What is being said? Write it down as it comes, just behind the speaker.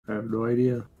I have no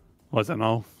idea. I don't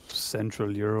know.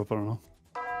 Central Europe, I don't know.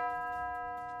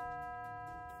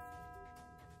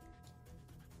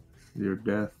 Your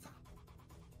death.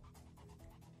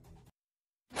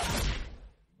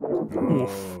 Oh, that's gonna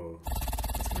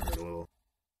hurt a little.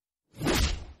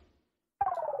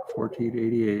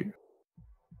 1488.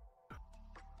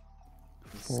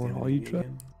 For Hydra.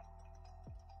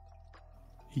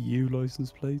 EU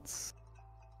license plates.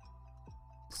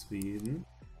 Sweden.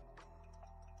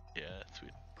 Yeah,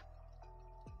 Sweden.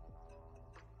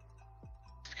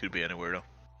 Could be anywhere though.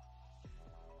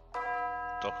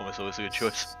 Stockholm is always a good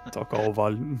choice. Stockholm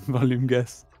volume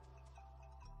guess.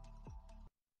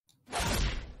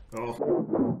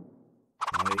 Oh.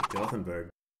 Right, Gothenburg.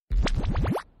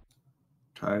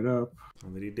 Tied up.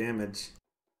 Already damage.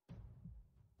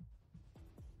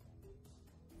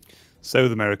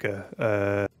 South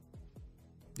America.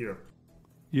 Europe.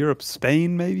 Europe,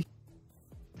 Spain, maybe?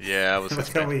 Yeah, I was Look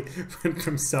how we went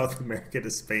from South America to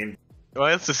Spain.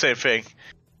 Well, it's the same thing.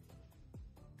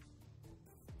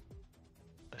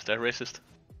 Is that racist?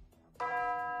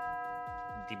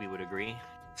 DB would agree.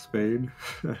 Spain.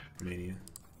 Romania.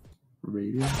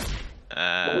 Romania.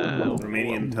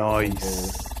 Romanian.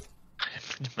 Nice.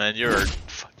 Man, you're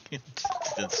fucking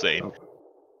insane. Oh.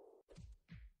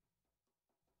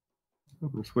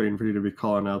 I'm just waiting for you to be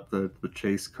calling out the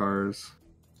chase cars.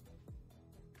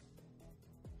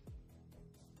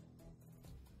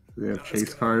 They have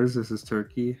chase cars. This is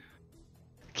Turkey.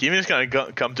 Keeman is gonna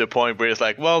come to a point where it's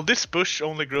like, well, this bush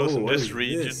only grows in what this is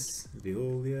region. this?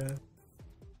 Veolia.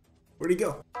 Where'd he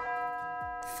go?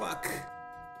 Fuck.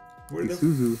 Where the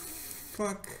Isuzu.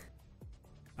 fuck?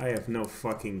 I have no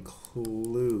fucking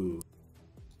clue.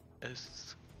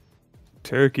 It's...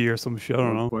 Turkey or some shit, I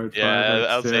don't know. 1.5 Yeah,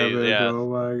 I'll say, damage. yeah. Oh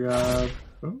my god.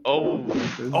 Oh.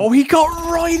 Oh, he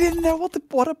got right in there.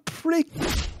 What a prick.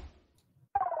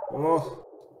 Oh,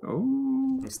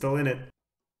 Oh. I'm still in it.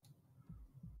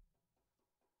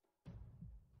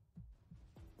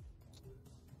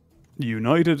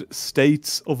 United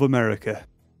States of America.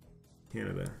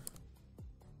 Canada.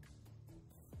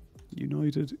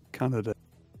 United Canada.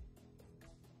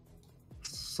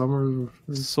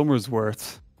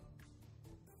 Somersworth.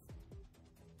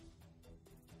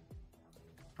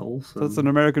 Olsen. That's an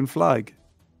American flag.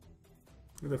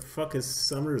 Where the fuck is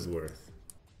Summersworth?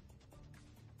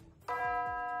 I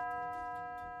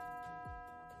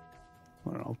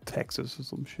don't know, Texas or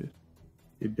some shit.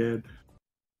 You're dead.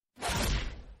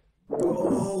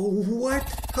 Oh, what?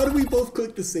 How did we both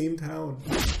click the same town?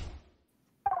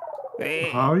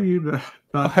 How are you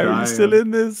not How are you still in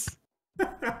this?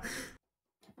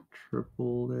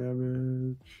 Triple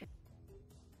damage.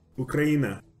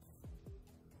 Ukraine.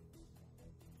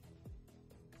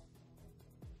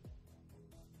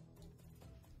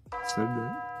 Send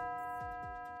it.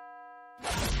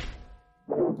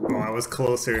 Oh, I was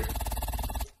closer.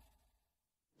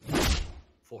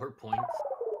 4 points.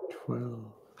 12.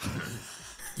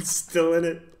 Still in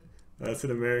it. That's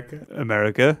in America.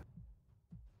 America.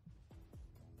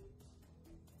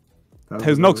 That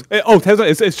Thousand was Oaks. Oh, Thousand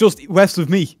Oaks. It's just west of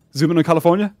me. Zooming in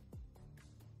California.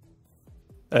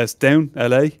 It's down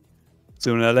LA.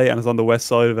 Zooming in LA, and it's on the west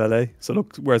side of LA. So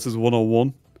look where it says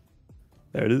 101.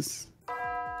 There it is.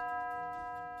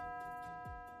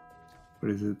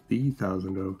 What is it? The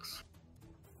Thousand Oaks.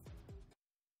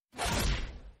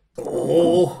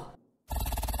 Oh,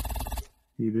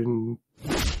 You didn't.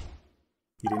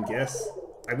 you didn't guess.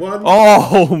 I won.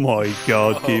 Oh my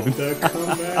god, Keevan. The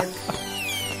comeback.